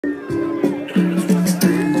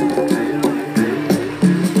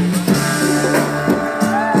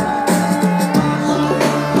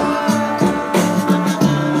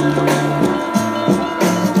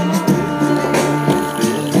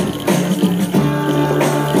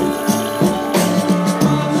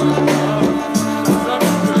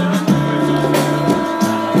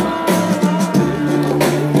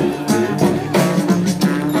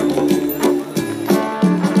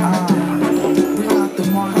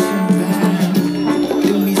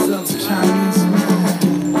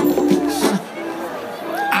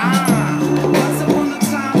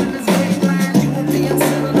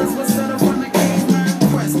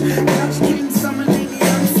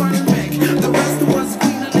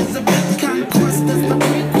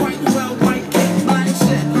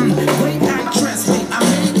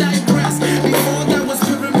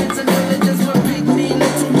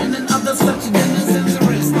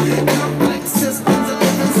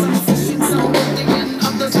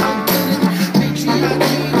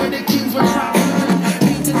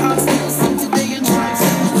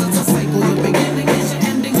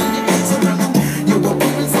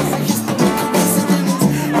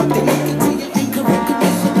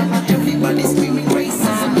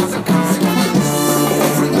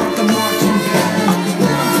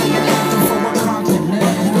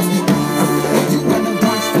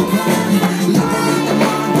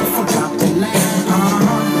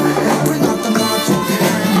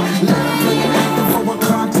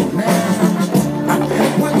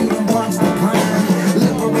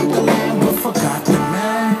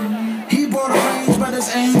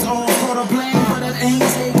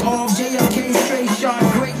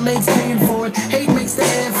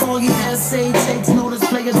say takes notice,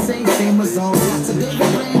 play it safe, same result. Today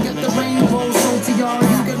we're playing, get the rainbow, so to y'all.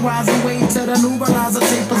 You can rise and wait till the new balancer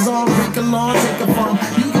tapers on. Break a law, take a farm.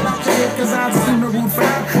 You get out your head, cause I'd sooner root for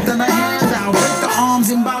that than a handout. Break the arms,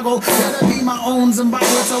 embargo, let it be my own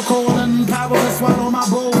Zimbabwe. So cold and power to swallow my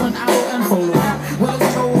bowl and arrow and polo. Well,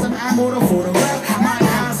 it's chosen ammo to photograph. My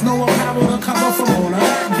eyes know a power to cover from all of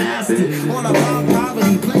that nasty. All about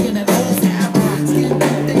poverty, playing that old cap. Skin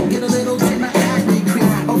thick, get a little tin of acne cream.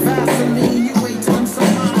 Or Vaseline, you wait till them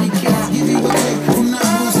somebody kids give you a trick from that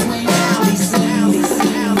Bruce Wayne alley. Sally,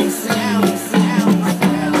 Sally, Sally, Sally.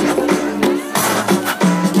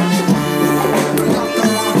 Bring up the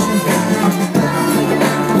marching band. Let them play an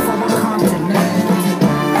anthem for a continent.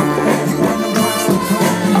 You wanna watch the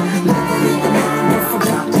plan. Liberate the mind, but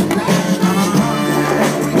forgot the land.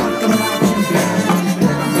 Bring up the marching band.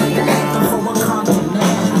 Let them play an anthem for a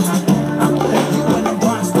continent. You wanna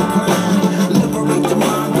watch the plan. Liberate the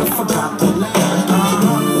mind, but forgot the land.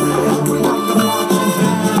 Bring up the marching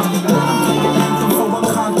band. Let them play an anthem for a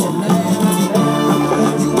continent.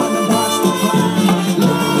 You wanna watch the plan.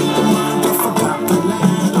 Liberate the mind, but forgot the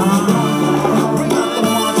land. Bring up the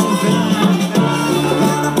marching band.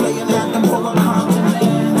 Let them play an anthem for a continent.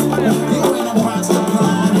 You wanna watch the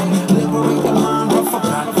plan. Liberate the mind, but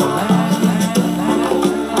forgot the land.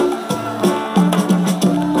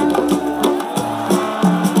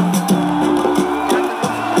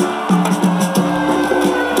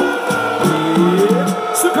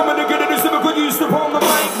 So coming together, this never could use to hold the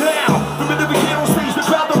mic now. From the beginning on stage, the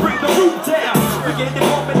crowd to bring the roof down. Begin to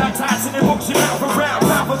bump it like Tyson and boxing round for round.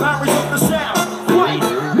 Pound for pound, raise up the sound. Right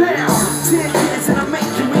now, 10 years in the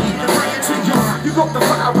making, we need to bring it to you. You got the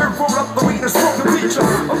fire, we're roll up the arena, smoke a picture.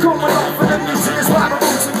 I'm coming off of the music, it's live, I'm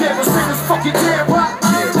together, sing this fucking damn right.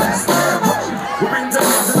 Yeah, that's damn right. We're in the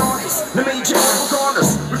hands and artists, the major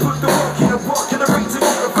regardless. We put the work in the work and the rating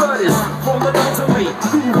on the furnace. From the down to me,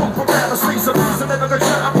 who walk around the streets of peace, I'm never gonna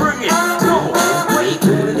try to bring it. No, wait,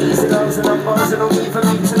 good at these girls and I'm buzzing, don't need for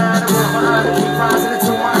me tonight. I run behind and keep rising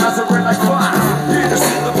until my eyes are red like fire. Here to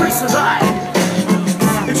see the place is high.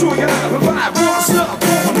 Enjoy your life, revive, what's up,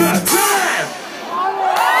 one more time.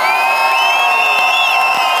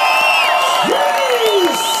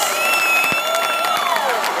 Yes!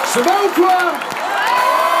 Samantha!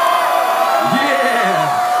 Yeah!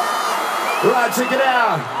 Right, check it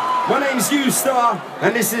out. My name's U-Star,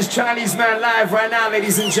 and this is Chinese Man Live right now,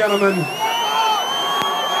 ladies and gentlemen.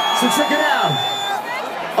 So check it out.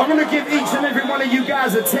 I'm gonna give each and every one of you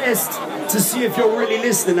guys a test to see if you're really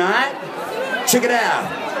listening, alright? Check it out.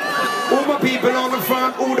 All my people on the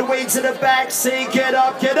front, all the way to the back, say get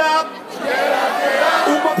up, get up. Get up, get up.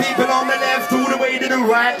 All my people on the left, all the way to the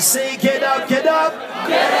right, say get up, get up. Get up,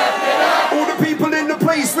 get up. All the people in the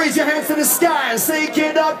place, raise your hands to the sky and say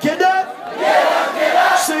get up, get up. Get up, get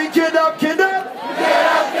up. Say get up, get up. Get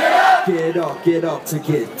up, get up. Get up, get up to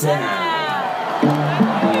get down.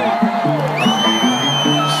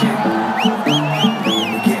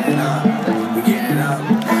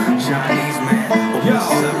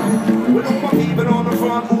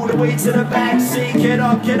 All the way to the back, say get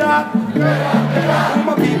up, get up. Get up, get up. All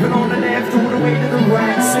my people on the left, all the way to the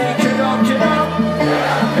right, say get up, get up. Get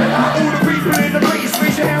up, get up. All the people in the place,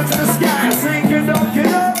 raise your hands to the sky, say get up, get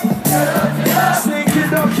up. Get up, get up. Say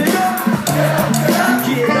get up, get up. Get up,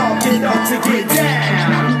 get up. Get up, get up to get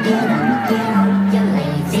down. Your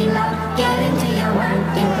lazy luck, get into your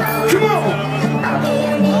working clothes. Come on. I'll be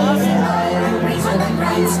your knees and lower and raise with the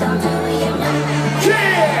grindstone till you know.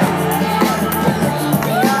 Yeah.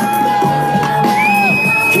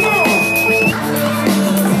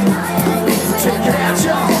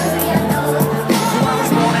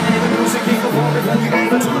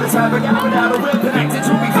 Time I got without a whip connected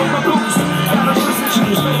to me from my boots. Got a listen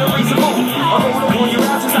shoes, made a razor bone. I hold up on your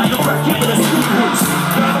ass just like a crack, keep it a scoop boots.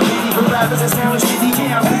 Got a baby for rappers that sound shitty,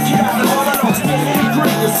 yeah. I pick you out the all along to get any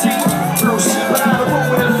great to see. No shit, but I don't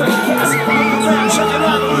roll with a fake ass. Look around, check it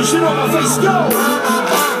out, the shit on my face, go!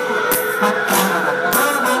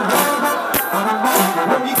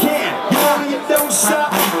 No, you can't. You know you don't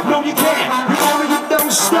stop. No, you can't. You know you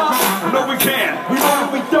don't stop. No, we can't. We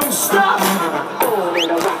know we don't stop.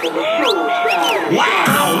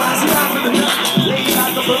 Wow! Last time in the night, late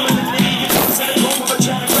like a bird in the league. You come to the home of a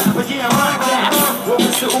giant rapper, yeah, I'm like that. Well,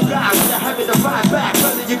 Mr. Guy, with a habit to fight back,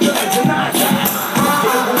 whether you're gonna deny that.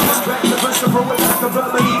 Get over this track, the rest of it like a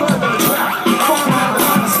brother, he further the track. Falling out of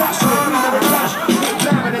the stash, no green in the dash.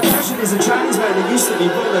 Blamming and dashing is a Chinese man that used to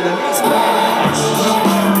be rolling the next match.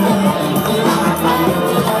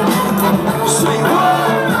 Say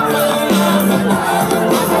what?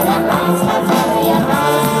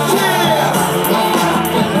 Yeah!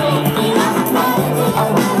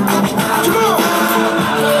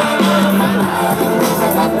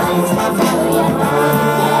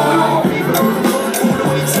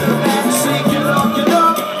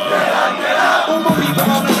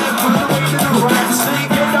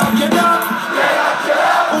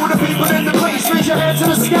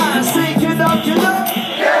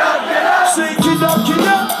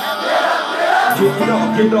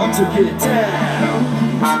 Get on to get down.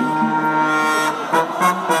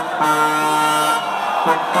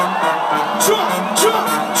 Jump, jump,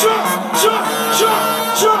 jump, jump, jump,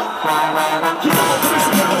 jump. Keep on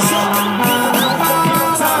pushing the sun. No fucking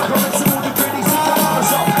on time, coming to the pretty see the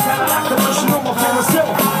mother's up. Kinda like the rushing on my for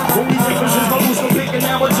myself. Only difference is my moves are big and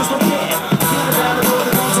now I just don't care. Feel about the world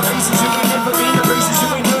and on to faces. You ain't never been to races. You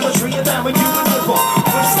ain't heard a tree of that when you were never.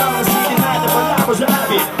 First time I was speaking at it, but I was a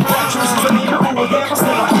habit. Bad choices are made up over there, but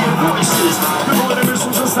still I hear voices. The road of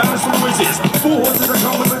missiles and silence from noises. 4 horses are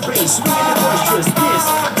coming with bass, swinging and boisterous. This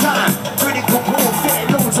time, critical ball, fair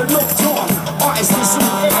loads are locked on. Artists in some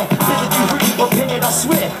air, better do really prepared, I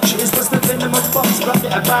swear. Shit is just the venomous bugs, but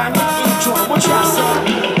they're buying it in joint. Watch out, son,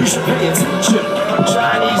 you should pay attention.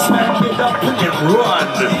 Chinese man, get up and then run.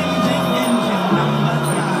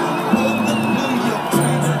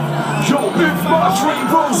 Yo, if my train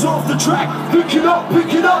rolls off the track, pick it up,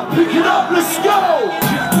 pick it up, pick it up, let's go!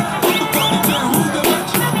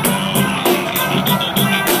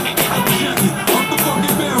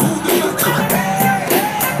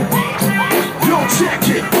 Check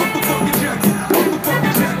it. It's the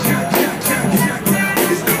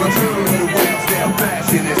return of the wild style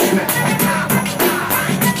fashion.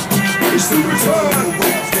 It's the return of the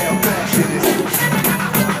wild style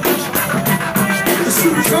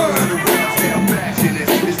fashion.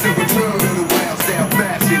 It's the return of the wild style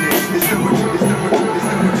fashion. It's the return of the wild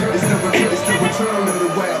style fashion. It's the return of the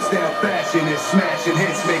wild style fashion. It's smashing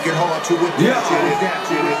hits, make it hard to adapt it,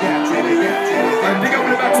 adapt it, adapt it, adapt it. And big up in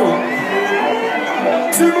the battle.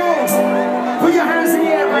 2 more. Put your hands in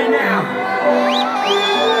the air right now.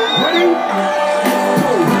 Ready?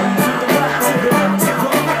 Go left to the right to the left to go.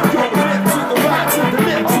 Go left to the right to the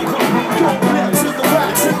left to go. Go left to the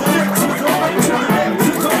right to the left to go. To the left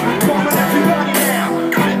to go. Come on, everybody now.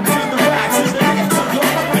 Left to the right to the left to go.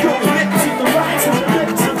 Go left to the right to the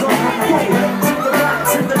left to go. Go left to the right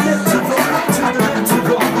to the left to go. To the left to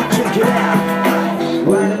go. Check it out.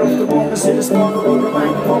 Riding off the wall, the city star, the road, the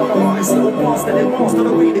microphone, the heart, it's so lost that it wants to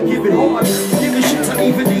the way